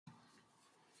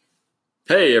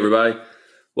Hey, everybody.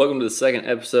 Welcome to the second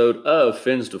episode of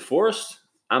Fins to Forest.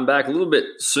 I'm back a little bit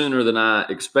sooner than I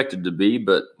expected to be,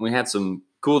 but we had some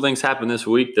cool things happen this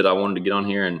week that I wanted to get on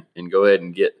here and go ahead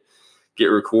and get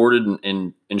recorded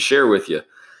and share with you.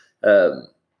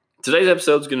 Today's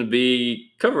episode is going to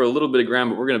be cover a little bit of ground,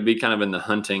 but we're going to be kind of in the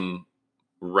hunting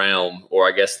realm, or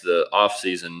I guess the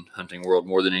off-season hunting world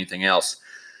more than anything else.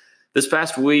 This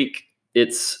past week,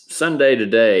 it's Sunday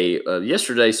today.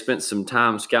 Yesterday, spent some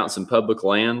time scouting some public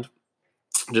land.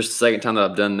 Just the second time that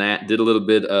I've done that. Did a little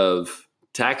bit of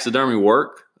taxidermy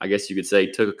work. I guess you could say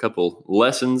took a couple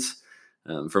lessons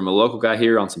from a local guy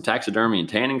here on some taxidermy and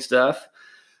tanning stuff.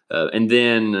 And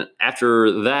then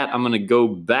after that, I'm going to go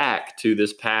back to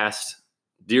this past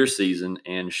deer season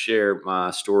and share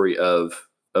my story of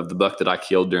the buck that I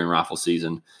killed during rifle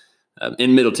season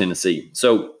in Middle Tennessee.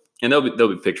 So, and there'll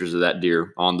be pictures of that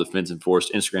deer on the Fins and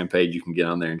Forest Instagram page. You can get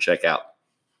on there and check out.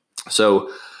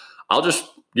 So I'll just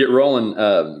get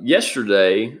rolling.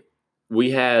 Yesterday,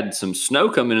 we had some snow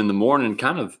come in the morning.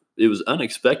 It was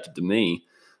unexpected to me.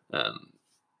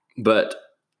 But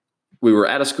we were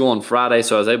out of school on Friday,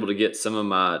 so I was able to get some of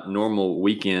my normal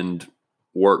weekend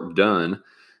work done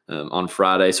on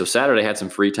Friday. So Saturday, I had some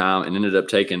free time and ended up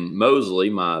taking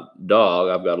Mosley, my dog.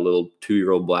 I've got a little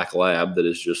 2-year-old black lab that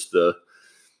is just the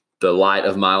light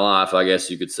of my life, I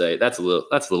guess you could say. That's a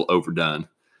little overdone.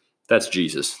 That's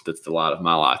Jesus. That's the light of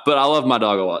my life. But I love my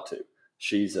dog a lot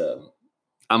too.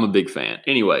 I'm a big fan.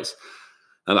 Anyways,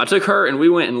 I took her and we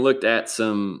went and looked at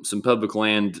some public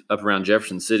land up around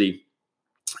Jefferson City.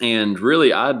 And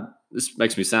really, this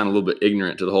makes me sound a little bit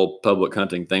ignorant to the whole public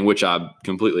hunting thing, which I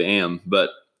completely am.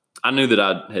 But I knew that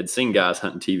I had seen guys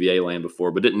hunting TVA land before,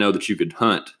 but didn't know that you could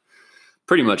hunt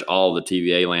pretty much all the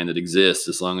TVA land that exists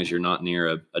as long as you're not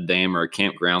near a dam or a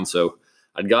campground. So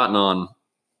I'd gotten on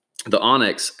the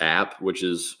onX app, which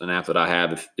is an app that I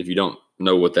have. If you don't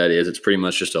know what that is, it's pretty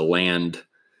much just a land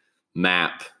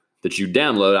map that you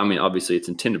download. I mean, obviously it's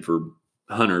intended for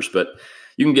hunters, but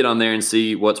you can get on there and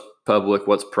see what's public,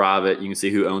 what's private. You can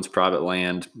see who owns private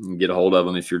land and get a hold of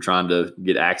them if you're trying to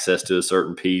get access to a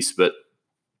certain piece. But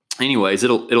anyways,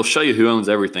 it'll show you who owns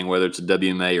everything, whether it's a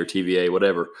WMA or TVA,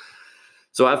 whatever.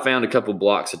 So I found a couple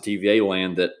blocks of TVA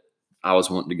land that I was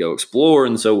wanting to go explore,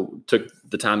 and so took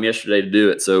the time yesterday to do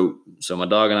it. So my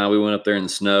dog and I, we went up there in the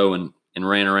snow and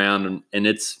ran around, and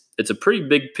it's a pretty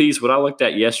big piece. What I looked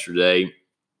at yesterday,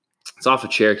 it's off of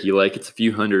Cherokee Lake. It's a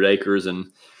few hundred acres,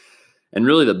 and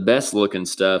really the best looking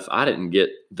stuff I didn't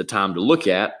get the time to look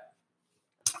at.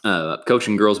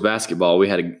 Coaching girls basketball, we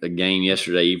had a game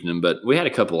yesterday evening, but we had a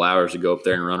couple hours to go up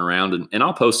there and run around, and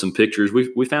I'll post some pictures.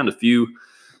 We found a few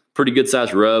pretty good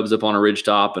sized rubs up on a ridge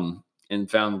top and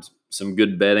found some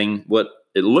good bedding. What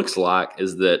it looks like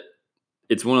is that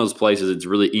it's one of those places it's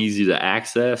really easy to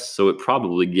access, so it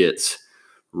probably gets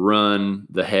run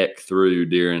the heck through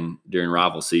during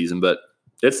rifle season. But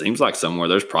it seems like somewhere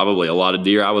there's probably a lot of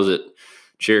deer. I was at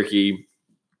Cherokee,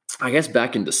 I guess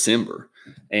back in December,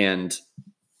 and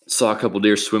saw a couple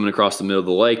deer swimming across the middle of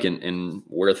the lake, and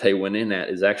where they went in at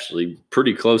is actually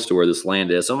pretty close to where this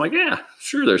land is. So I'm like, yeah,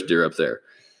 sure, there's deer up there.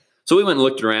 So we went and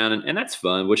looked around, and that's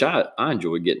fun, which I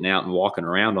enjoy getting out and walking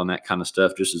around on that kind of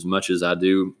stuff just as much as I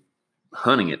do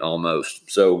hunting it almost.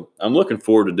 So I'm looking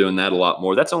forward to doing that a lot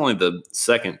more. That's only the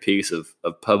second piece of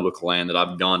public land that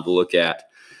I've gone to look at.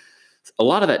 A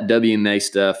lot of that WMA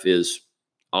stuff is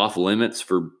off limits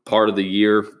for part of the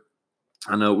year.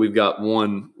 I know we've got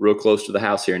one real close to the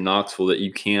house here in Knoxville that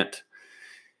you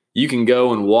can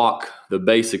go and walk the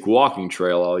basic walking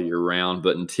trail all year round,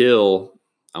 but until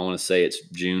I want to say it's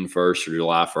June 1st or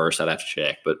July 1st. I'd have to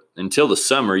check. But until the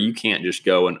summer, you can't just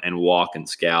go and walk and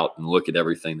scout and look at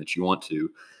everything that you want to.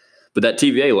 But that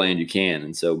TVA land, you can.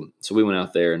 And so we went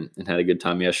out there and had a good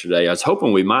time yesterday. I was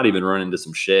hoping we might even run into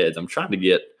some sheds. I've tried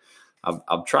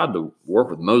to work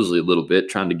with Mosley a little bit,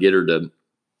 trying to get her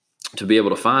to be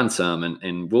able to find some.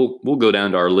 And we'll go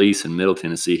down to our lease in Middle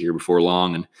Tennessee here before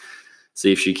long and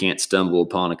see if she can't stumble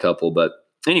upon a couple. But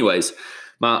anyways,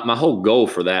 my whole goal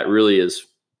for that really is,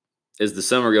 as the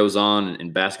summer goes on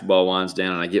and basketball winds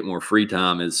down and I get more free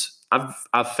time, is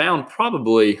I've found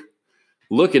probably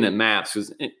looking at maps,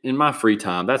 because in my free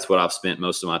time, that's what I've spent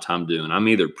most of my time doing. I'm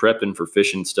either prepping for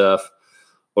fishing stuff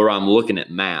or I'm looking at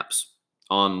maps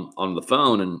on the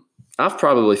phone. And I've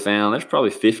probably found there's probably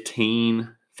 15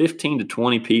 to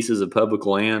 20 pieces of public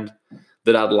land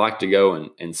that I'd like to go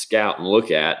and scout and look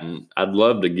at. And I'd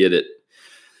love to get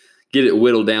it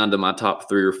whittled down to my top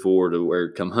 3 or 4 to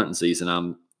where come hunting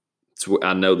season,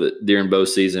 I know that during bow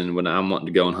season, when I'm wanting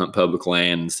to go and hunt public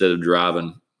land, instead of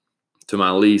driving to my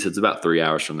lease, it's about 3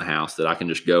 hours from the house that I can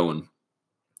just go and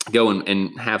go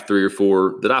and have 3 or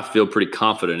 4 that I feel pretty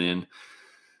confident in.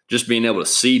 Just being able to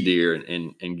see deer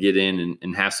and get in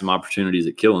and have some opportunities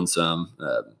at killing some.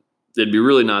 It'd be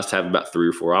really nice to have about 3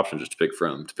 or 4 options just to pick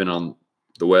from, depending on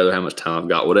the weather, how much time I've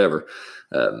got, whatever.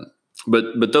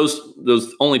 But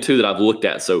those only 2 that I've looked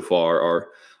at so far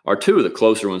are 2 of the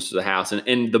closer ones to the house.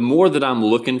 And the more that I'm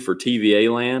looking for TVA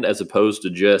land as opposed to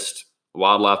just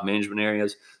wildlife management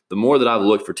areas, the more that I've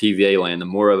looked for TVA land, the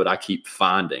more of it I keep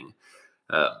finding.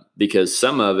 Because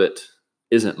some of it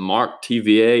isn't marked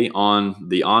TVA on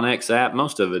the onX app.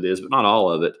 Most of it is, but not all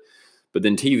of it. But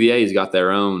then TVA's got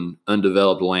their own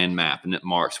undeveloped land map, and it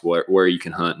marks where you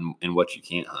can hunt and what you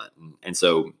can't hunt. And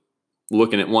so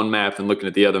looking at one map and looking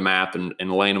at the other map and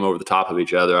laying them over the top of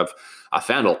each other, I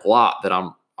found a lot that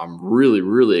I'm really,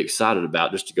 really excited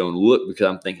about just to go and look, because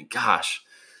I'm thinking, gosh,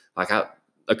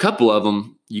 a couple of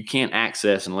them you can't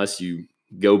access unless you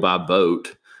go by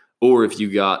boat or if you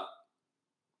got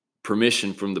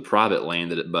permission from the private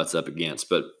land that it butts up against.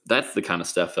 But that's the kind of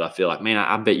stuff that I feel like, man,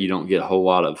 I bet you don't get a whole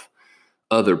lot of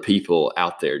other people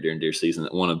out there during deer season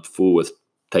that want to fool with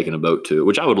taking a boat to it,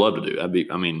 which I would love to do.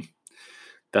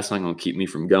 That's not going to keep me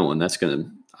from going. I think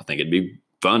it'd be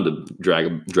fun to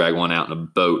drag one out in a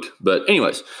boat. But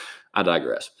anyways, I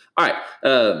digress. All right.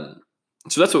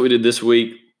 So that's what we did this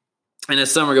week. And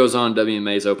as summer goes on,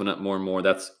 WMAs open up more and more.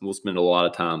 We'll spend a lot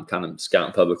of time kind of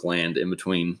scouting public land in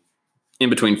between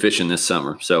fishing this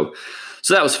summer. So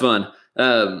that was fun.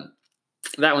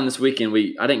 That one this weekend,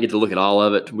 I didn't get to look at all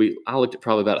of it. I looked at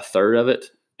probably about a third of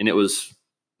it, and it was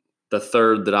the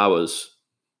third that I was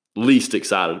not least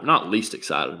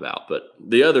excited about, but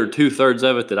the other 2/3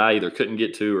 of it that I either couldn't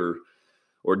get to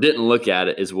or didn't look at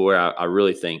it is where I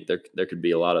really think there could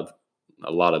be a lot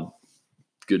of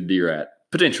good deer at,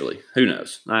 potentially. Who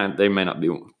knows? There may not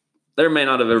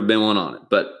have ever been one on it,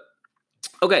 but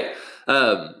okay.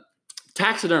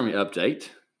 Taxidermy update.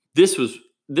 This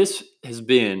has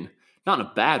been, not in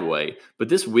a bad way, but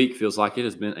this week feels like it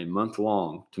has been a month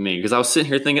long to me, because I was sitting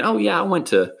here thinking, oh yeah, I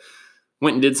went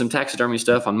and did some taxidermy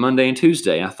stuff on Monday and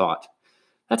Tuesday. And I thought,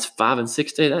 that's 5 and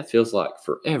 6 days. That feels like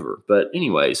forever. But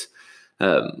anyways,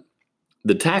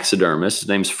 the taxidermist, his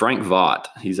name's Frank Vaught.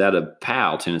 He's out of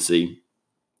Powell, Tennessee.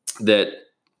 That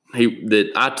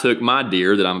I took my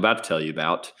deer that I'm about to tell you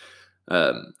about.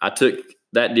 I took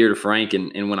that deer to Frank,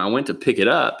 and when I went to pick it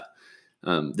up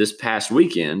this past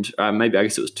weekend, I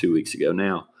guess it was 2 weeks ago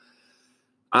now,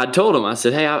 I told him, I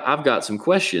said, hey, I've got some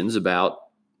questions about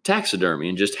taxidermy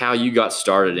and just how you got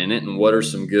started in it, and what are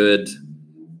some good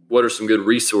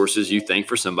resources you think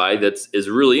for somebody that is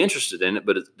really interested in it,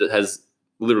 but that has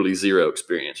literally zero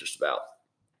experience just about.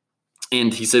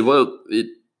 And he said, well,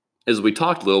 as we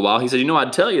talked a little while, he said,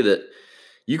 I'd tell you that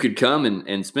you could come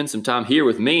and spend some time here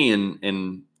with me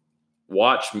and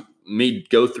watch me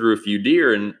go through a few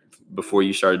deer and before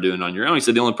you started doing it on your own. He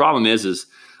said, the only problem is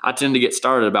I tend to get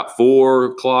started about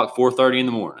 4:30 in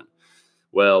the morning.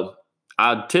 Well,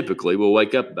 I typically will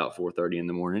wake up about 4:30 in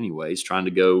the morning anyways, trying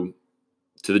to go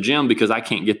to the gym because I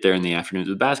can't get there in the afternoons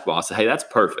with basketball. I said, hey, that's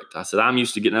perfect. I said, I'm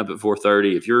used to getting up at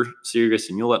 4:30. If you're serious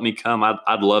and you'll let me come,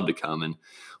 I'd love to come and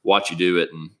watch you do it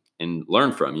and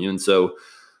learn from you. And so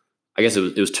I guess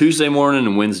it was Tuesday morning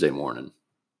and Wednesday morning.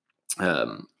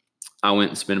 I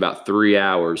went and spent about 3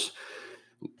 hours.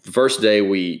 The first day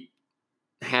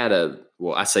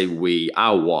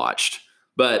I watched.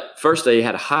 But first day he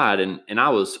had a hide, and I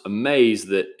was amazed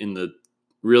that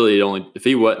if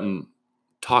he wasn't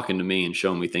talking to me and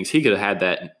showing me things, he could have had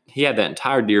that. He had that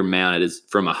entire deer mounted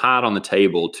from a hide on the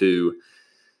table to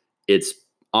it's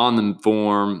on the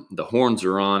form, the horns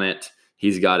are on it.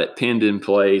 He's got it pinned in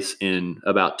place in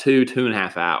about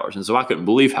 2.5 hours. And so I couldn't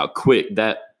believe how quick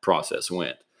that process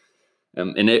went.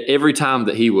 And every time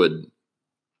that he would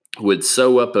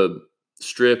sew up a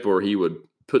strip, or he would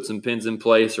put some pins in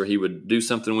place, or he would do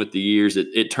something with the ears,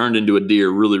 it turned into a deer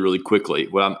really, really quickly.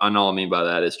 What I mean by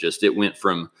that is just it went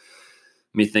from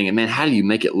me thinking, man, how do you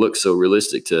make it look so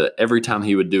realistic, to every time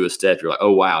he would do a step, you're like,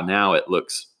 oh, wow, now it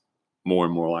looks more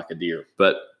and more like a deer.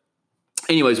 But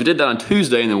anyways, we did that on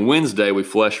Tuesday, and then Wednesday we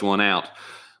fleshed one out,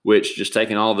 which just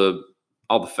taking all the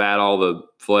fat, all the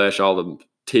flesh, all the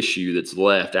tissue that's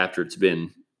left after it's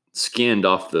been skinned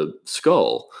off the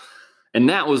skull. And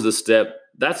that was the step.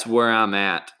 That's where I'm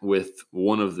at with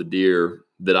one of the deer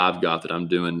that I've got that I'm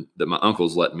doing, that my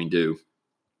uncle's letting me do,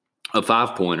 a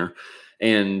 5-pointer.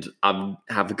 And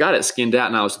I've got it skinned out,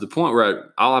 and I was to the point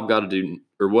where all I've got to do,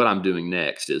 or what I'm doing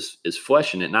next, is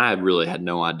fleshing it. And I really had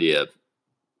no idea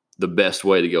the best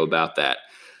way to go about that.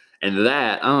 And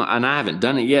and I haven't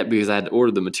done it yet because I had to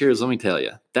order the materials. Let me tell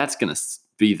you, that's going to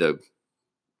be the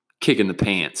kick in the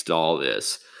pants to all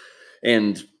this.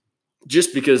 And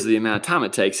just because of the amount of time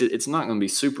it takes, it's not going to be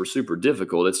super, super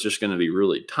difficult. It's just going to be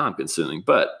really time consuming.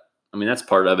 But I mean, that's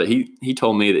part of it. He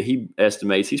told me that he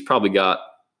estimates he's probably got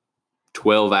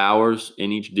 12 hours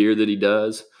in each deer that he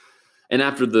does. And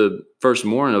after the first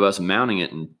morning of us mounting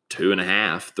it in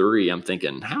 2.5, 3, I'm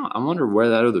thinking, I wonder where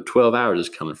that other 12 hours is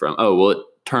coming from. Oh, well, it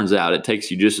turns out it takes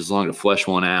you just as long to flesh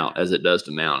one out as it does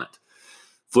to mount it.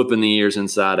 Flipping the ears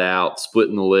inside out,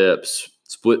 splitting the lips,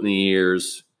 splitting the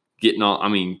ears, getting all,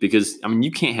 because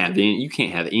you can't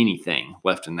have anything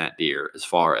left in that deer as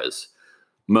far as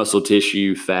muscle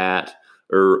tissue, fat,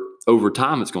 or over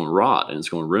time it's going to rot and it's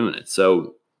going to ruin it.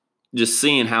 So just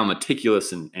seeing how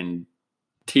meticulous and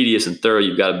tedious and thorough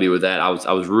you've got to be with that, I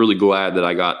was really glad that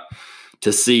I got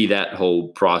to see that whole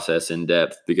process in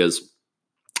depth, because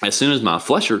as soon as my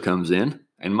flesher comes in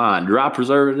and my dry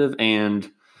preservative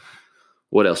and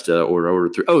what else did I order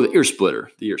through? Oh, the ear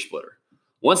splitter.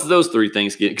 Once those 3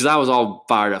 things get, because I was all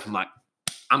fired up. I'm like,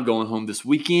 I'm going home this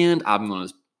weekend. I'm going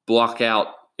to block out.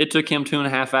 It took him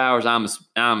 2.5 hours.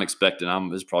 I'm expecting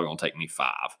it's probably going to take me 5.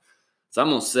 So I'm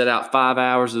going to set out 5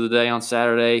 hours of the day on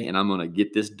Saturday, and I'm going to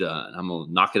get this done. I'm going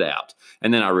to knock it out.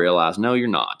 And then I realized, no, you're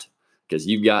not, because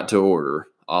you've got to order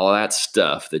all of that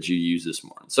stuff that you use this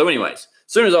morning. So anyways, as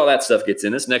soon as all that stuff gets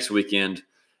in, this next weekend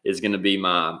is going to be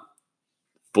my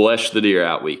flesh the deer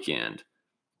out weekend.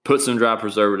 Put some dry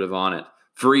preservative on it,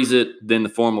 freeze it, then the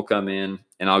form will come in,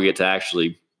 and I'll get to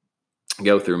actually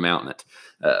go through mounting it.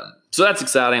 So that's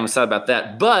exciting. I'm excited about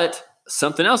that. But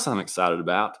something else I'm excited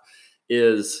about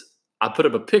is I put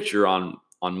up a picture on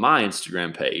my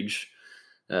Instagram page,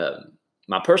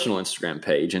 my personal Instagram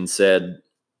page, and said,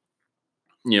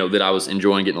 that I was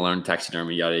enjoying getting to learn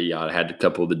taxidermy, yada, yada. I had a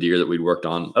couple of the deer that we'd worked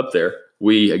on up there.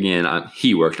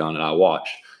 He worked on it. I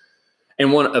watched.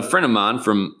 And a friend of mine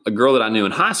from a girl that I knew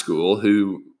in high school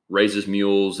who raises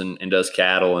mules and does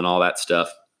cattle and all that stuff,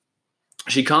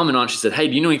 she commented on it. She said, hey,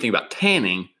 do you know anything about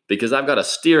tanning? Because I've got a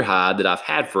steer hide that I've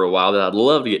had for a while that I'd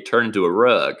love to get turned into a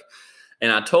rug.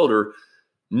 And I told her,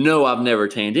 no, I've never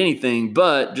tanned anything,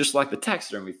 but just like the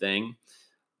taxidermy thing,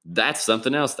 that's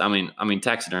something else.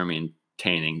 Taxidermy and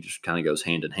tanning just kind of goes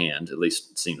hand in hand. At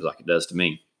least it seems like it does to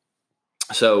me.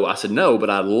 So I said, no,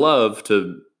 but I'd love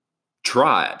to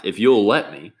try it if you'll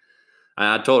let me. And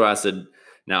I told her, I said,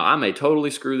 now I may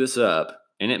totally screw this up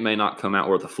and it may not come out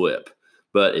worth a flip,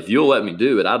 but if you'll let me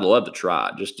do it, I'd love to try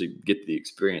it just to get the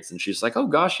experience. And she's like, oh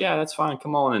gosh, yeah, that's fine.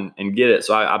 Come on and get it.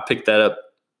 So I picked that up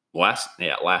last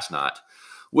night,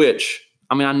 which,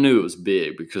 I knew it was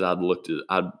big because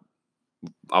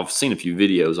I've seen a few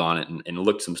videos on it and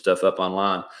looked some stuff up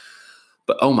online,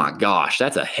 but oh my gosh,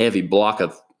 that's a heavy block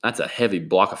of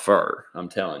fur. I'm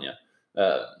telling you.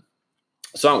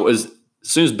 So as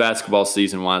soon as basketball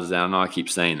season winds down, I know I keep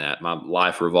saying that my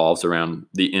life revolves around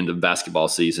the end of basketball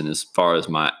season as far as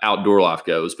my outdoor life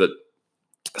goes. But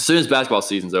as soon as basketball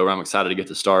season's over, I'm excited to get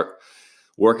to start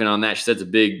working on that. She said it's a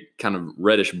big kind of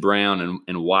reddish brown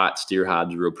and white steer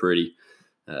hide's real pretty.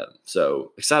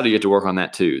 So excited to get to work on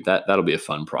that too. That'll be a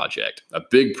fun project, a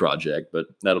big project, but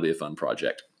that'll be a fun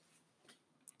project.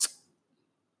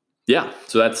 Yeah.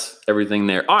 So that's everything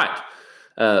there. All right.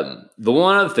 The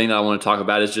one other thing that I want to talk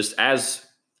about is just as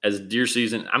deer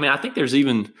season. I think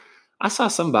I saw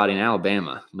somebody in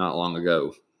Alabama not long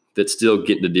ago that's still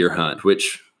getting to deer hunt,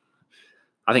 which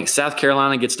I think South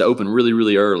Carolina gets to open really,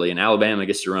 really early and Alabama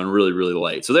gets to run really, really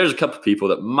late. So there's a couple people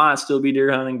that might still be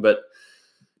deer hunting, but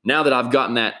now that I've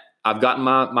gotten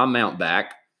my mount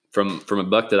back from a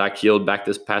buck that I killed back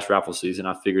this past rifle season,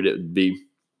 I figured it would be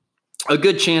a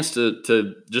good chance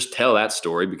to just tell that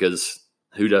story, because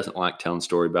who doesn't like telling a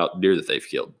story about deer that they've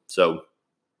killed? So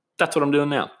that's what I'm doing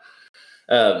now.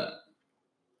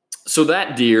 So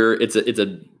that deer, it's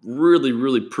a really,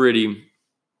 really pretty,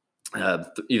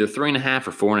 either 3.5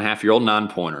 or 4.5-year-old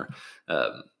 9-pointer.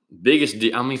 Biggest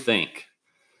deer, let me think.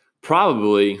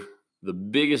 Probably the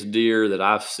biggest deer that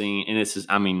I've seen, and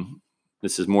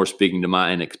this is more speaking to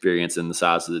my inexperience in the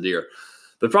size of the deer,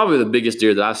 but probably the biggest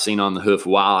deer that I've seen on the hoof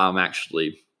while I'm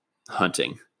actually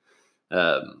hunting.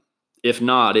 If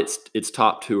not, it's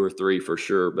top 2 or 3 for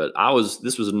sure. But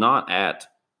this was not at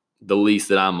the lease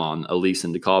that I'm on, a lease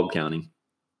in DeKalb County.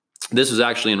 This was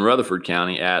actually in Rutherford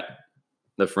County at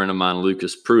a friend of mine,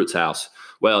 Lucas Pruitt's house.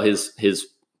 Well, his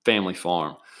family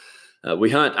farm. We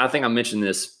hunt. I think I mentioned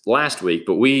this last week,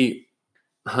 but we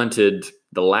hunted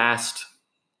the last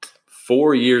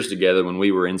 4 years together when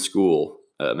we were in school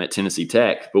at Tennessee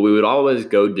Tech. But we would always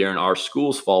go during our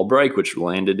school's fall break, which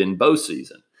landed in bow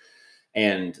season.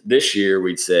 And this year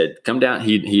we'd said, come down.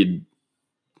 He'd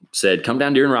said, come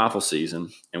down during rifle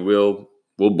season and we'll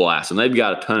blast them. They've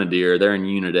got a ton of deer. They're in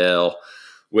Unit L,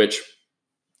 which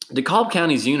DeKalb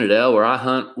County's Unadale, where I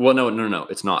hunt. Well, no,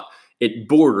 it's not. It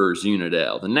borders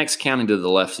Unadale. The next county to the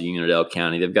left is Unadale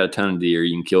County. They've got a ton of deer.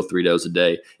 You can kill 3 does a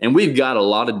day. And we've got a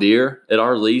lot of deer at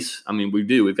our lease. I mean, we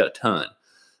do. We've got a ton.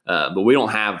 But we don't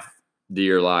have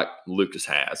deer like Lucas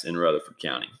has in Rutherford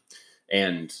County.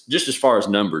 And just as far as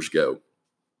numbers go.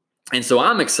 And so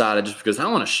I'm excited just because I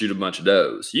want to shoot a bunch of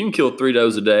does. You can kill 3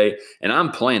 does a day, and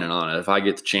I'm planning on it if I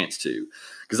get the chance to.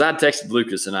 Because I texted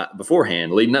Lucas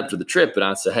beforehand, leading up to the trip, and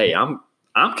I said, hey, I'm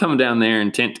coming down there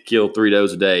intent to kill 3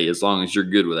 does a day as long as you're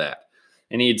good with that.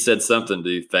 And he had said something to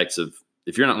the effects of,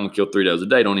 if you're not going to kill 3 does a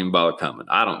day, don't even bother coming.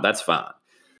 That's fine.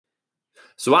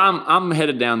 So I'm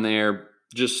headed down there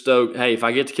just stoked. Hey, if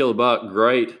I get to kill a buck,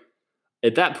 great.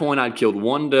 At that point, I'd killed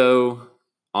 1 doe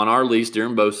on our lease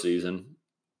during bow season.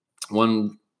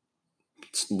 One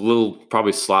little,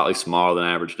 probably slightly smaller than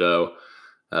average doe.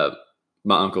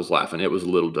 My uncle's laughing. It was a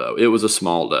little doe. It was a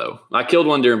small doe. I killed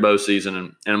one during bow season,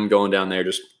 and I'm going down there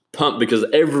just pumped because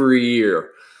every year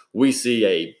we see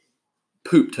a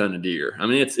poop ton of deer. I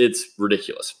mean, it's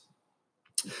ridiculous.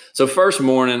 So first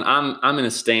morning, I'm in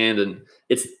a stand, and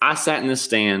I sat in this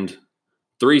stand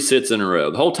 3 sits in a row.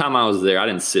 The whole time I was there, I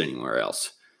didn't sit anywhere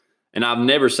else. And I've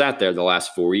never sat there the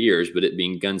last 4 years, but it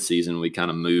being gun season, we kind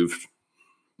of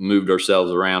moved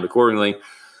ourselves around accordingly.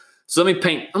 So let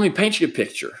me paint you a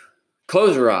picture.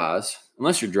 Close your eyes,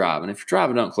 unless you're driving. If you're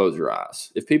driving, don't close your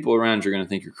eyes. If people around you are going to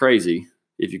think you're crazy,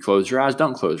 if you close your eyes,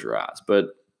 don't close your eyes. But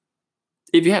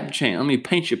if you have the chance, let me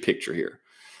paint you a picture here.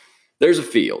 There's a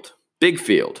field, big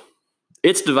field.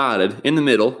 It's divided in the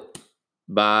middle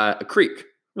by a creek,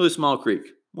 really small creek,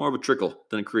 more of a trickle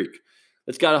than a creek.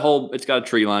 It's got a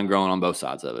tree line growing on both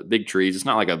sides of it. Big trees. It's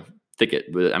not like a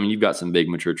thicket, but I mean, you've got some big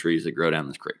mature trees that grow down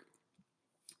this creek.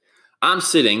 I'm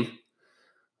sitting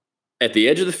at the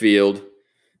edge of the field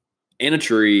in a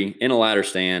tree, in a ladder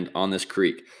stand on this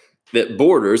creek that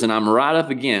borders, and I'm right up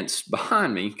against,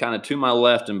 behind me, kind of to my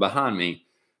left and behind me,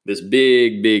 this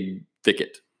big, big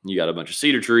thicket. You got a bunch of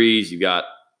cedar trees.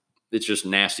 It's just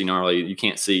nasty, gnarly. You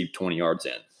can't see 20 yards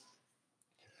in.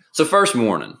 So first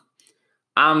morning,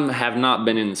 I have not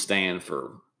been in the stand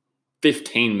for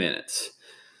 15 minutes,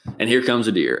 and here comes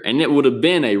a deer. And it would have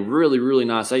been a really, really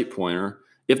nice 8-pointer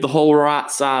if the whole right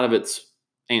side of its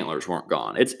antlers weren't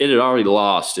gone. It had already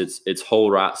lost its whole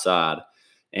right side.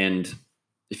 And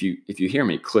if you hear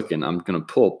me clicking, I'm going to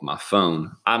pull up my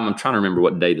phone. I'm trying to remember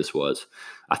what day this was.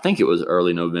 I think it was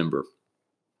early November.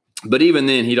 But even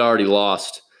then, he'd already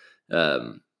lost.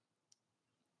 Was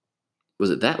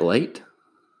it that late?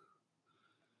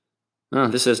 No,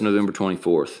 this says November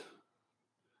 24th.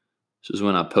 This is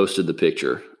when I posted the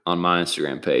picture on my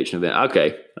Instagram page.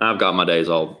 Okay, I've got my days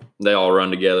they all run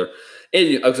together.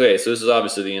 Okay, so this is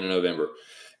obviously the end of November.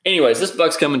 Anyways, this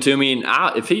buck's coming to me, and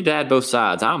if he'd had both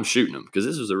sides, I'm shooting him because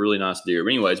this was a really nice deer.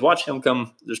 But anyways, watch him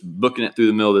come, just booking it through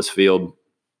the middle of this field.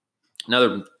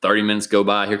 Another 30 minutes go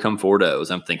by. Here come 4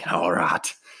 does. I'm thinking, all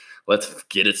right, let's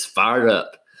get it fired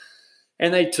up.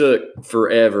 And they took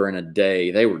forever and a day.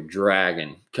 They were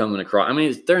dragging, coming across. I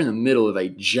mean, they're in the middle of a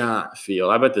giant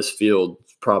field. I bet this field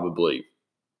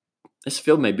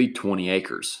may be 20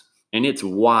 acres. And it's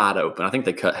wide open. I think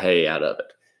they cut hay out of it.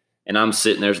 And I'm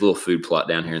sitting, there's a little food plot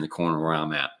down here in the corner where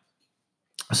I'm at.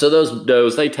 So those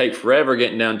does, they take forever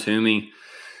getting down to me,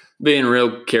 being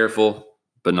real careful,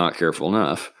 but not careful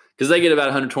enough. Because they get about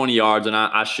 120 yards, and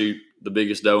I shoot the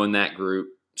biggest doe in that group.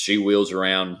 She wheels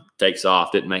around, takes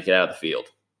off, didn't make it out of the field.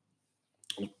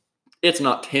 It's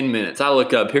not 10 minutes. I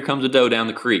look up, here comes a doe down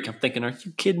the creek. I'm thinking, are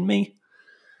you kidding me?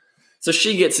 So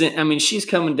she gets in. I mean, she's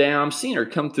coming down. I'm seeing her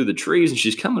come through the trees, and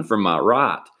she's coming from my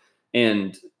right.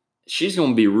 And she's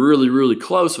going to be really, really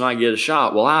close when I get a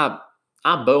shot. Well, I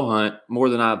bow hunt more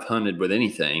than I've hunted with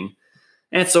anything.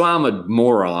 And so I'm a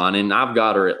moron, and I've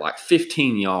got her at like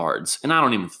 15 yards, and I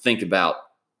don't even think about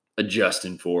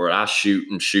adjusting for it. I shoot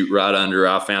and shoot right under her.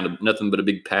 I found nothing but a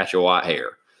big patch of white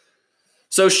hair.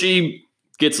 So she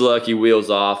gets lucky, wheels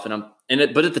off,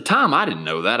 but at the time I didn't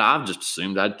know that. I just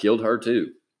assumed I'd killed her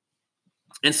too.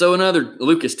 And so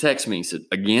Lucas texts me, he said,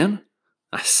 again?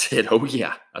 I said, oh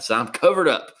yeah. I said, I'm covered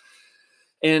up.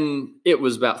 And it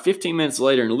was about 15 minutes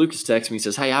later, and Lucas texts me, he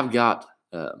says, hey, I've got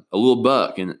a little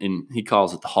buck, and he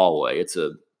calls it the hallway. It's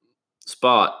a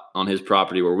spot on his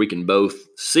property where we can both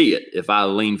see it if I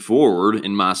lean forward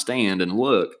in my stand and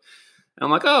look. And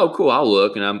I'm like, oh, cool, I'll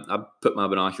look. And I put my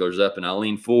binoculars up, and I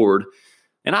lean forward.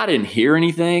 And I didn't hear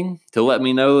anything to let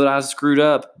me know that I screwed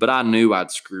up, but I knew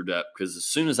I'd screwed up because as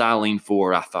soon as I leaned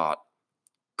forward, I thought,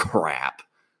 crap.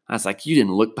 I was like, you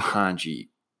didn't look behind you,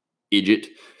 idiot.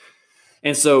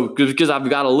 And so, because I've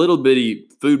got a little bitty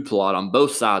food plot on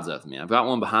both sides of me. I've got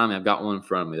one behind me. I've got one in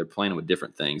front of me. They're playing with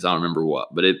different things. I don't remember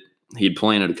what. But he'd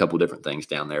planted a couple different things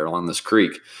down there along this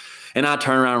creek. And I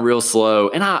turned around real slow,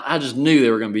 and I just knew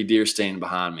there were going to be deer standing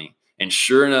behind me. And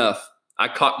sure enough, I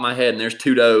cocked my head, and there's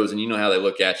two does, and you know how they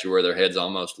look at you where their head's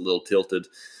almost a little tilted.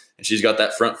 And she's got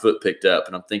that front foot picked up,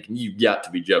 and I'm thinking, you got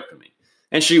to be joking me.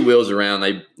 And she wheels around.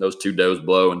 Those two does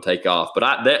blow and take off.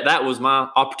 But that was my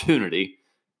opportunity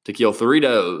to kill 3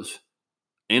 does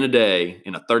in a day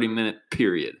in a 30-minute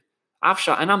period. I've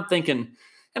shot, and I'm thinking,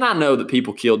 and I know that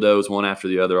people kill does one after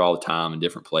the other all the time in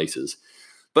different places.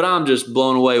 But I'm just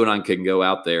blown away when I can go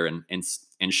out there and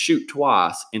shoot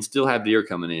twice and still have deer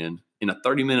coming in a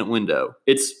 30-minute window.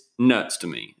 It's nuts to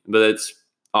me, but it's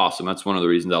awesome. That's one of the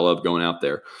reasons I love going out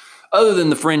there. Other than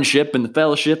the friendship and the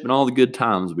fellowship and all the good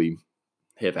times we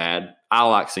have had, I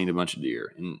like seeing a bunch of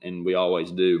deer, and we always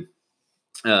do.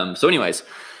 So anyways,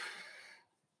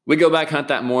 we go back hunt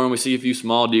that morning. We see a few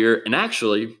small deer, and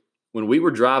actually, when we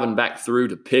were driving back through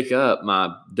to pick up my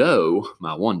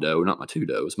one doe, not my 2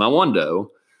 does, my 1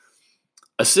 doe,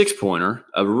 a 6-pointer,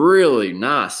 a really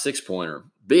nice 6-pointer,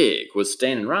 big, was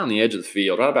standing right on the edge of the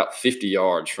field, right about 50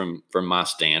 yards from my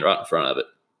stand, right in front of it.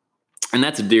 And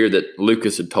that's a deer that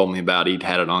Lucas had told me about. He'd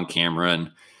had it on camera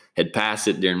and had passed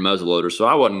it during muzzleloader, so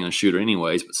I wasn't going to shoot her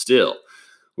anyways, but still,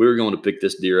 we were going to pick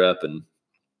this deer up,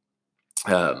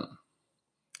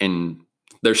 and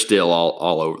they're still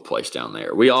all over the place down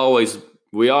there. We always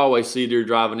see deer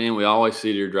driving in. We always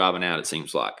see deer driving out, it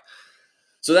seems like.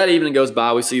 So that evening goes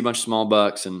by. We see a bunch of small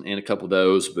bucks and a couple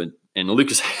does. And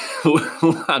Lucas,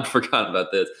 I'd forgotten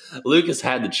about this. Lucas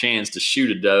had the chance to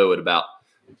shoot a doe at about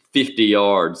 50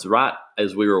 yards right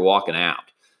as we were walking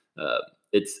out.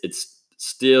 It's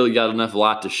still got enough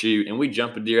light to shoot. And we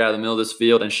jump a deer out of the middle of this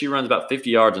field, and she runs about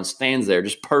 50 yards and stands there,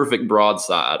 just perfect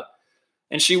broadside.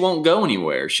 And she won't go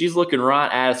anywhere. She's looking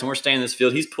right at us, and we're standing in this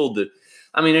field. He's pulled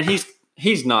and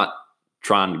he's not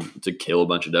trying to kill a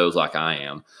bunch of does like I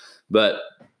am. But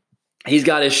he's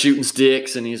got his shooting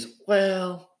sticks, and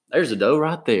there's a doe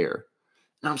right there.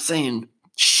 And I'm saying,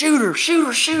 shoot her, shoot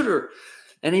her, shoot her.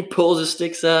 And he pulls his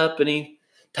sticks up, and he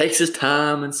takes his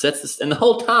time and sets this. And the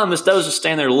whole time, this doe's just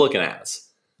standing there looking at us.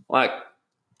 Like,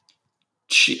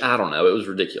 I don't know. It was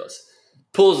ridiculous.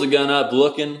 Pulls the gun up,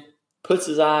 looking, puts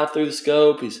his eye through the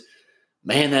scope.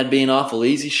 That'd be an awful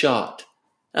easy shot.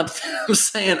 I'm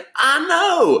saying, I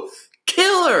know,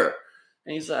 kill her.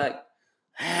 And he's like,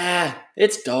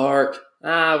 it's dark.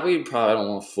 We probably don't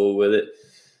want to fool with it.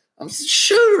 I'm saying,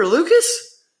 shoot her,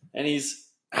 Lucas. And he's,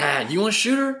 you want to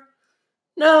shoot her?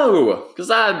 No,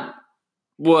 because I'd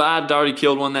already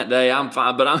killed one that day. I'm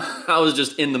fine, but I was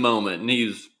just in the moment, and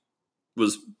he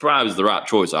was probably the right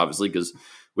choice, obviously, because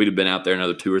we'd have been out there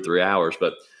another 2 or 3 hours.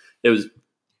 But it was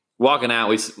walking out.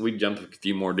 We jumped a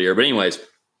few more deer. But anyways,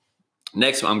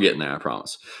 I'm getting there, I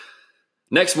promise.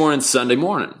 Next morning, Sunday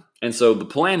morning. And so the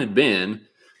plan had been,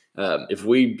 if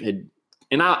we had,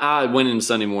 and I went into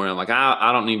Sunday morning, I'm like,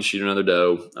 I don't need to shoot another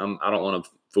doe. I don't want to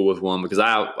fool with one, because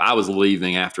I was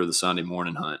leaving after the Sunday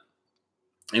morning hunt.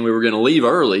 And we were going to leave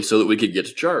early so that we could get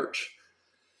to church.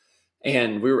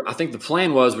 And I think the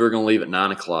plan was we were going to leave at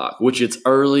 9 o'clock, which it's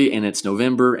early and it's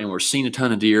November and we're seeing a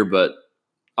ton of deer, but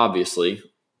obviously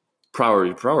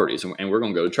priorities. And we're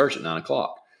going to go to church at 9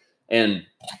 o'clock. And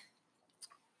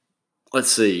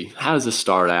let's see, how does this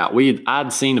start out?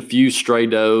 I'd seen a few stray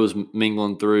does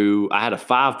mingling through. I had a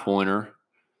 5-pointer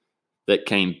that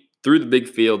came through the big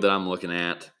field that I'm looking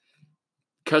at,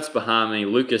 cuts behind me.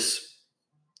 Lucas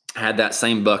had that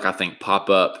same buck, I think, pop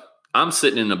up. I'm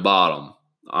sitting in the bottom.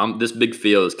 This big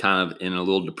field is kind of in a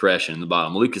little depression in the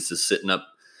bottom. Lucas is sitting up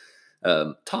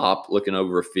top looking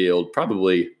over a field.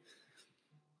 Probably,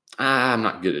 I'm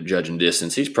not good at judging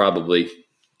distance. He's probably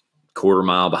quarter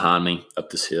mile behind me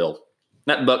up this hill.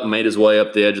 That buck made his way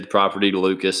up the edge of the property to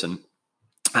Lucas, and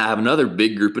I have another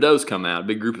big group of does come out, a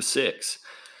big group of 6.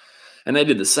 And they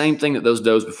did the same thing that those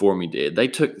does before me did. They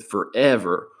took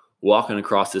forever walking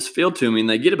across this field to me, and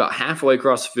they get about halfway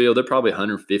across the field. They're probably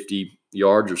 150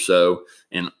 yards or so,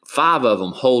 and 5 of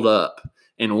them hold up.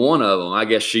 And one of them, I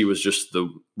guess she was just the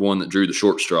one that drew the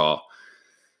short straw,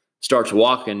 starts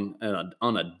walking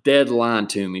on a dead line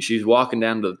to me. She's walking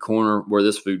down to the corner where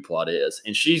this food plot is.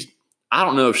 And I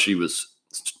don't know if she was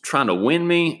trying to win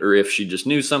me or if she just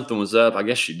knew something was up. I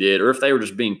guess she did. Or if they were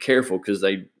just being careful because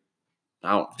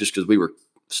we were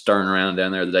stirring around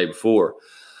down there the day before.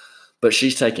 But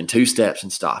she's taking 2 steps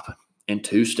and stopping, and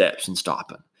 2 steps and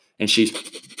stopping. And she's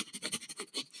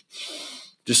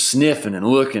just sniffing and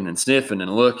looking and sniffing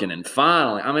and looking. And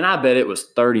finally, I bet it was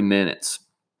 30 minutes.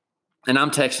 And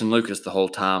I'm texting Lucas the whole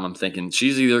time. I'm thinking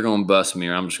she's either going to bust me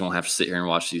or I'm just going to have to sit here and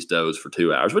watch these does for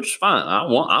 2 hours, which is fine. I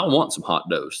want some hot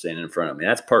does standing in front of me.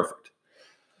 That's perfect.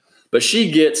 But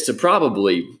she gets to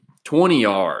probably 20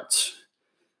 yards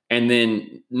and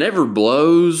then never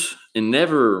blows and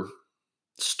never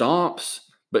stomps,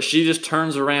 but she just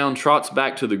turns around, trots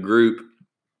back to the group,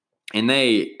 and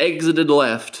they exited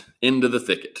left into the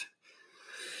thicket.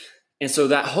 And so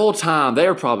that whole time, they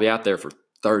were probably out there for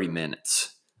 30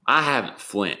 minutes. I haven't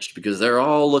flinched because they're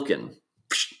all looking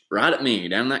right at me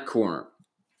down that corner.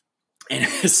 And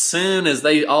as soon as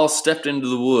they all stepped into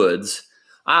the woods,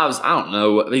 I don't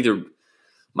know, either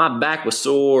my back was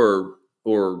sore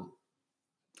or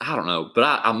I don't know,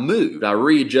 but I moved. I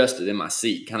readjusted in my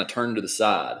seat, kind of turned to the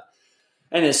side.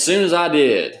 And as soon as I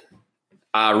did,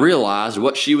 I realized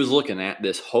what she was looking at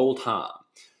this whole time.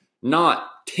 Not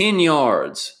 10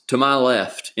 yards to my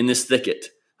left in this thicket,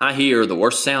 I hear the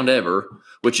worst sound ever,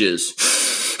 which is,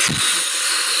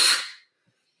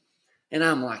 and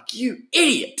I'm like, you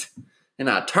idiot. And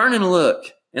I turn and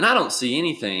look, and I don't see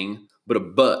anything but a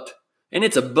butt. And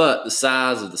it's a butt the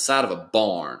size of the side of a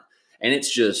barn. And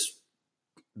it's just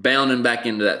bounding back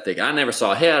into that thicket. I never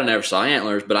saw a head, I never saw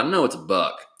antlers, but I know it's a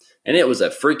buck. And it was a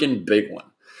freaking big one.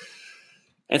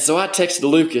 And so I texted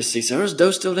Lucas. He said, "Is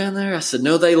Doe still down there?" I said,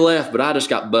 "No, they left, but I just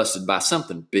got busted by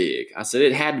something big." I said,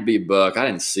 "It had to be a buck. I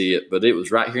didn't see it, but it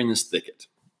was right here in this thicket."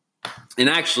 And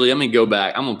actually, let me go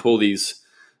back. I'm going to pull these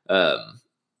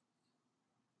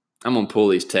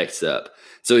texts up.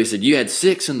 So he said, "You had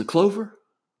 6 in the clover?"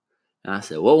 And I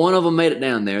said, "Well, one of them made it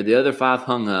down there. The other 5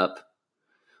 hung up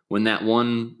when that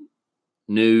one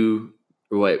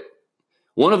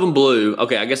one of them blew.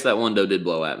 Okay, I guess that one doe did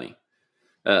blow at me.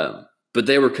 But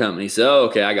they were coming." He said, "Oh,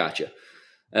 okay, I got you."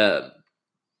 And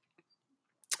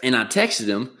I texted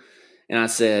him, and I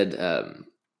said,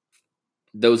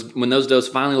 when those does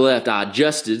finally left, I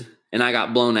adjusted, and I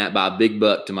got blown at by a big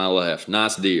buck to my left.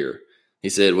 Nice deer. He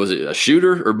said, "Was it a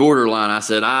shooter or borderline?" I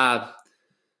said, I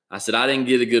didn't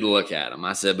get a good look at him.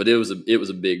 I said, but it was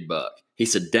a big buck. He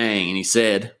said, "Dang." And he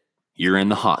said, "You're in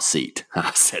the hot seat."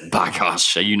 I said, "By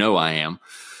gosh, you know I am."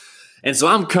 And so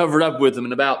I'm covered up with him,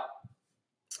 and about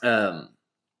 10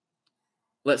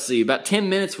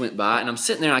 minutes went by, and I'm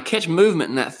sitting there, and I catch movement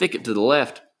in that thicket to the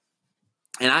left,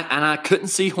 and I couldn't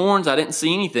see horns. I didn't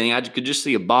see anything. I could just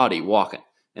see a body walking,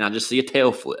 and I just see a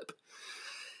tail flip.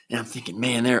 And I'm thinking,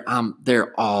 man,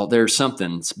 there's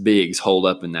something big's holed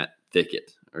up in that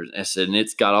thicket. I said, and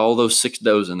it's got all those 6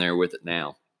 does in there with it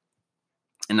now.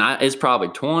 And it's probably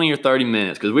 20 or 30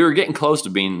 minutes because we were getting close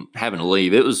to having to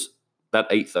leave. It was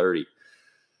about 8:30.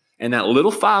 And that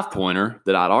little 5-pointer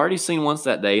that I'd already seen once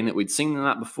that day and that we'd seen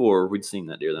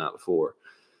that deer the night before,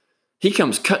 he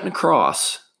comes cutting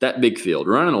across that big field,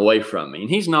 running away from me.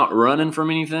 And he's not running from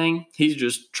anything. He's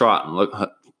just trotting,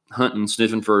 hunting,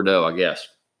 sniffing for a doe, I guess.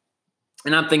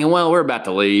 And I'm thinking, well, we're about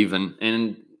to leave, and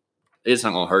it's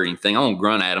not going to hurt anything. I'm going to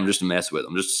grunt at him just to mess with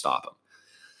him, just to stop him.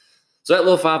 So that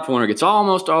little 5-pointer gets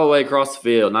almost all the way across the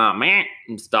field,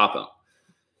 and stop him.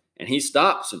 And he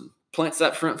stops and plants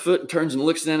that front foot and turns and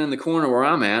looks down in the corner where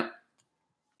I'm at.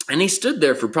 And he stood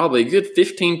there for probably a good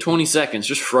 15, 20 seconds,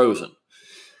 just frozen.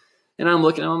 And I'm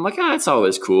looking at him, I'm like, it's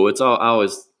always cool. Who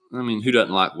doesn't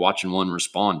like watching one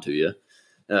respond to you?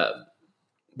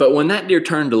 But when that deer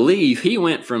turned to leave, he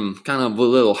went from kind of a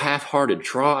little half-hearted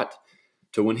trot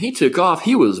to when he took off,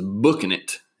 he was booking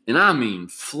it. And I mean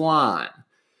flying.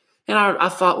 And I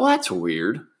thought, well, that's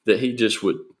weird that he just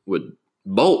would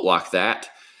bolt like that.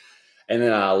 And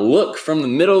then I look from the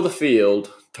middle of the field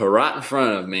to right in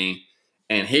front of me,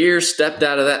 and here stepped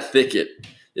out of that thicket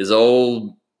is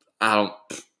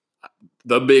the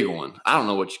big one. I don't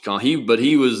know what you call him, but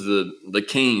he was the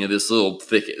king of this little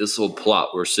thicket, this little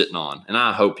plot we're sitting on. And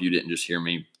I hope you didn't just hear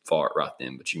me fart right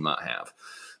then, but you might have.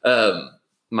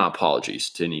 My apologies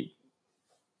to any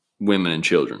women and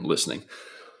children listening.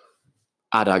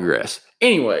 I digress.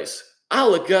 Anyways, I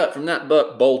look up from that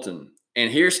buck bolting,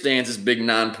 and here stands this big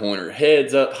 9-pointer,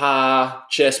 heads up high,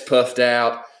 chest puffed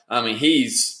out. I mean, he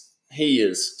is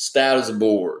stout as a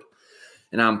board.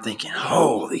 And I'm thinking,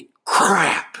 holy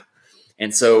crap.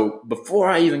 And so before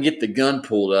I even get the gun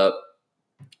pulled up,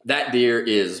 that deer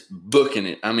is booking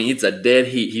it. I mean, it's a dead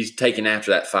heat. He's taking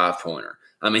after that 5-pointer.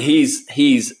 I mean, he's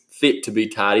fit to be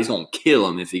tied. He's going to kill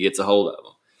him if he gets a hold of him.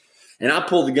 And I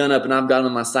pull the gun up, and I've got him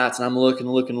in my sights, and I'm looking.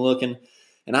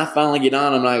 And I finally get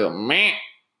on him, and I go, meh.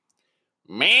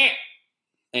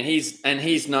 And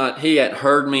he's not, he hadn't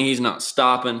heard me. He's not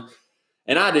stopping.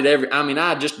 And I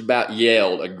just about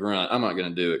yelled a grunt. I'm not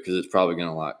going to do it because it's probably going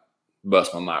to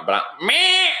bust my mind. But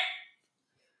meh.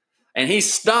 And he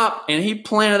stopped, and he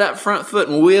planted that front foot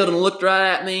and wheeled and looked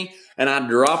right at me, and I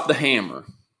dropped the hammer.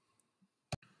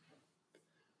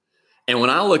 And when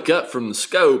I look up from the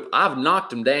scope, I've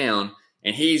knocked him down,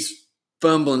 and he's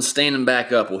fumbling, standing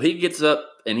back up. Well, he gets up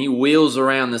and he wheels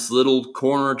around this little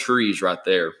corner of trees right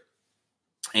there.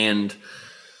 And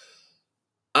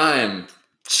I'm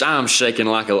shaking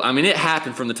like it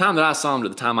happened from the time that I saw him to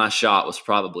the time I shot was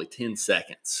probably 10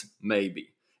 seconds,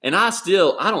 maybe. And I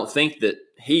don't think that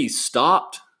he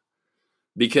stopped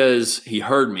because he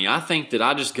heard me. I think that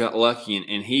I just got lucky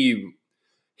and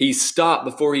he stopped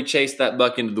before he chased that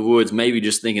buck into the woods, maybe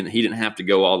just thinking that he didn't have to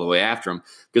go all the way after him.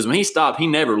 Because when he stopped, he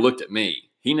never looked at me.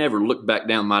 He never looked back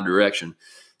down my direction.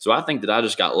 So I think that I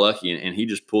just got lucky and he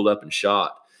just pulled up and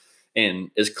shot.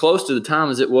 And as close to the time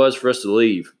as it was for us to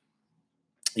leave,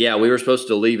 yeah, we were supposed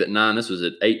to leave at 9. This was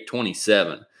at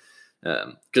 8:27.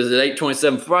 Because at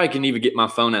 8:27, before I can even get my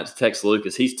phone out to text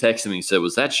Lucas, he's texting me and said,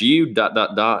 "Was that you? ...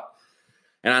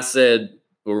 And I said,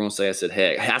 what we're going to say, I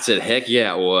said, heck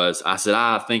yeah, it was. I said,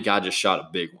 I think I just shot a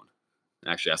big one.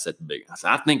 Actually, I said the big one. I said,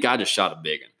 I think I just shot a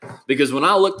big one. Because when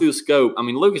I look through the scope,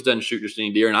 Lucas doesn't shoot just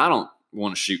any deer, and I don't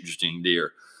want to shoot just any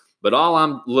deer. But all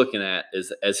I'm looking at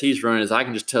is, as he's running, is I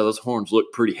can just tell those horns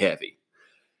look pretty heavy.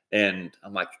 And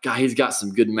I'm like, God, he's got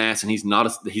some good mass, and he's not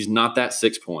that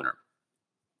 6-pointer.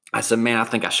 I said, man, I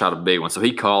think I shot a big one. So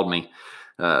he called me.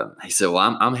 He said,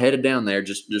 well, I'm headed down there.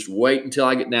 Just wait until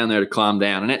I get down there to climb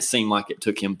down. And it seemed like it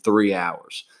took him 3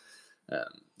 hours.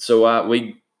 And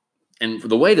for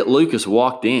the way that Lucas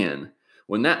walked in,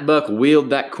 when that buck wheeled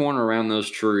that corner around those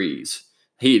trees,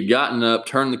 he had gotten up,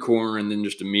 turned the corner, and then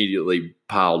just immediately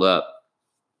piled up.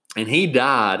 And he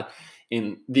died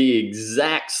in the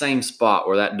exact same spot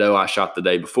where that doe I shot the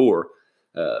day before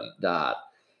died.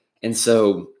 And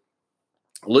so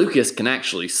Lucas can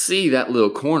actually see that little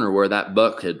corner where that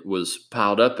buck was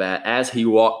piled up at as he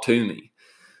walked to me.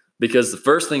 Because the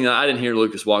first thing that I didn't hear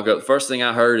Lucas walk up, the first thing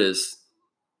I heard is,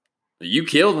 you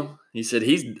killed him. He said,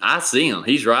 I see him.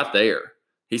 He's right there.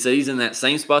 He said he's in that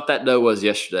same spot that doe was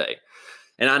yesterday.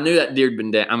 And I knew that deer had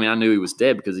been dead. I knew he was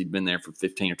dead because he'd been there for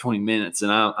 15 or 20 minutes.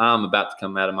 And I'm about to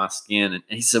come out of my skin. And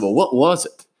he said, well, what was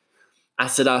it? I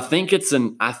said, I think it's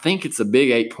a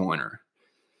big 8-pointer.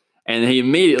 And he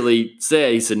immediately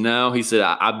said, no. He said,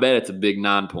 I bet it's a big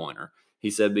 9-pointer.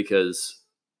 He said, because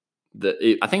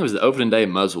I think it was the opening day of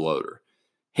muzzleloader.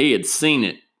 He had seen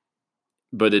it,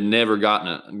 but had never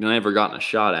gotten a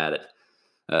shot at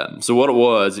it. So what it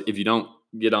was, if you don't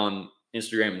get on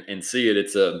Instagram and see it,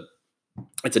 it's a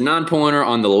 9-pointer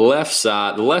on the left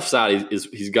side. The left side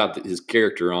he's got his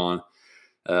character on.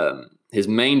 His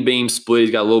main beam split.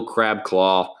 He's got a little crab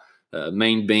claw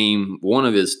main beam. One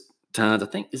of his tines, I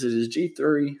think, is it his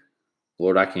G3?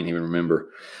 Lord, I can't even remember.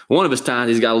 One of his tines,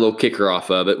 he's got a little kicker off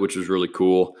of it, which was really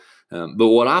cool. But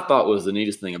what I thought was the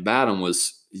neatest thing about him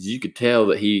was you could tell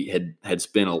that he had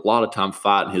spent a lot of time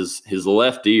fighting. His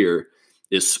left ear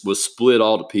was split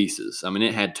all to pieces.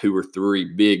 It had 2 or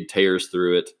 3 big tears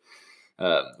through it.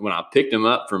 When I picked him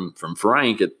up from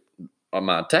Frank at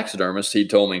my taxidermist, he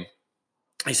told me,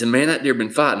 he said, man, that deer been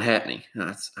fighting, hadn't he?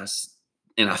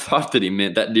 And I thought that he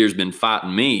meant that deer's been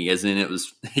fighting me, as in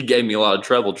he gave me a lot of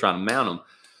trouble trying to mount him.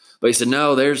 But he said,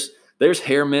 no, there's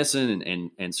hair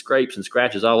missing and scrapes and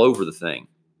scratches all over the thing,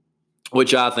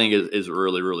 which I think is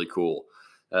really, really cool.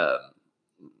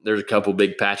 There's a couple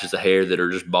big patches of hair that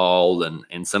are just bald,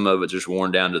 and some of it's just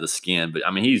worn down to the skin. But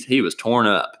he was torn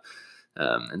up.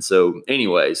 And so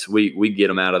anyways, we get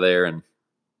him out of there and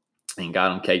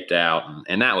got him caked out.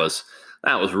 And that was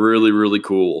really, really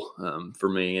cool for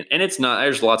me. And it's not,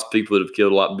 there's lots of people that have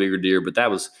killed a lot bigger deer, but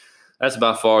that's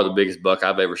by far the biggest buck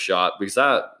I've ever shot.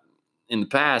 Because in the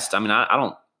past, I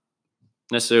don't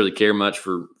necessarily care much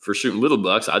for shooting little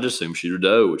bucks. I just assume shoot a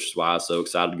doe, which is why I was so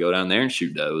excited to go down there and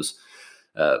shoot does.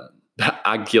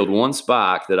 I killed one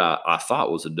spike that I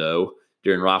thought was a doe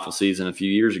during rifle season a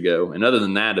few years ago. And other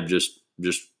than that, I've just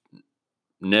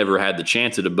never had the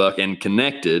chance at a buck and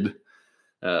connected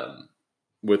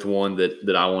with one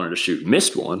that I wanted to shoot.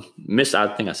 Missed one. I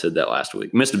think I said that last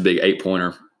week. Missed a big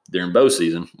 8-pointer during bow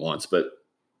season once. But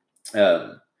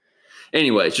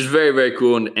anyway, it's just very, very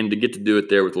cool. And to get to do it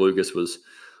there with Lucas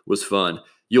was fun.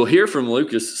 You'll hear from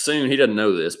Lucas soon. He doesn't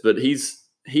know this, but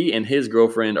he and his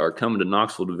girlfriend are coming to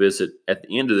Knoxville to visit at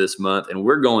the end of this month, and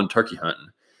we're going turkey hunting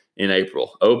in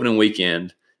April. Opening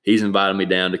weekend, he's invited me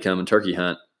down to come and turkey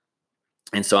hunt.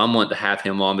 And so I'm wanting to have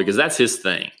him on because that's his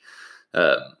thing.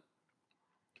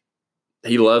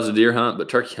 He loves a deer hunt, but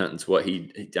turkey hunting's what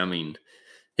he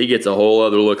gets a whole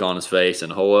other look on his face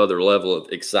and a whole other level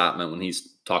of excitement when he's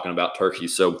talking about turkey.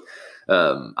 So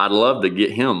I'd love to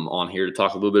get him on here to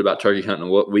talk a little bit about turkey hunting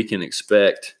and what we can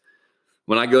expect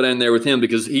when I go down there with him,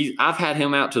 because I've had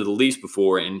him out to the lease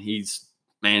before, and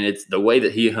it's the way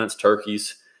that he hunts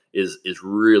turkeys is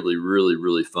really, really,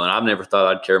 really fun. I've never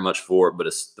thought I'd care much for it, but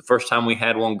it's the first time we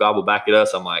had one gobble back at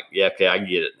us. I'm like, yeah, okay, I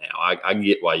get it now. I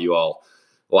get why you all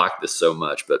like this so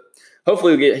much. But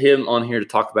hopefully we'll get him on here to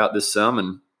talk about this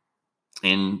some,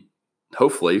 and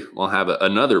hopefully we'll have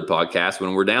another podcast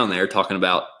when we're down there talking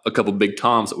about a couple big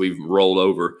toms that we've rolled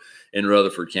over in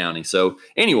Rutherford County. So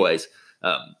anyways,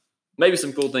 maybe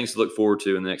some cool things to look forward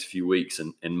to in the next few weeks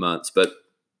and months. But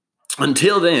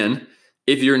until then,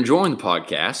 if you're enjoying the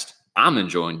podcast, I'm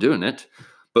enjoying doing it.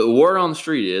 But the word on the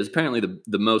street is apparently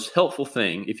the most helpful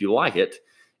thing, if you like it,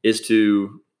 is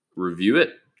to review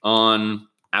it on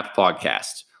Apple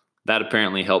Podcasts. That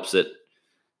apparently helps it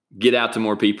get out to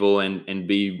more people and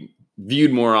be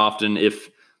viewed more often if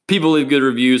people leave good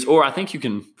reviews. Or I think you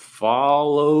can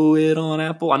follow it on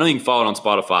Apple. I know you can follow it on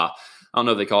Spotify. I don't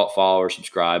know if they call it follow or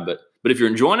subscribe, but if you're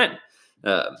enjoying it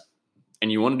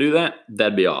and you want to do that,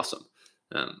 that'd be awesome.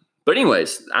 But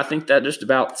anyways, I think that just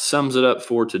about sums it up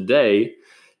for today.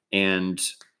 And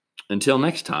until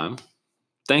next time,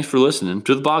 thanks for listening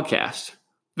to the podcast.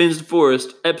 Fins to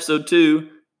Forest, episode 2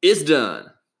 is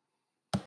done.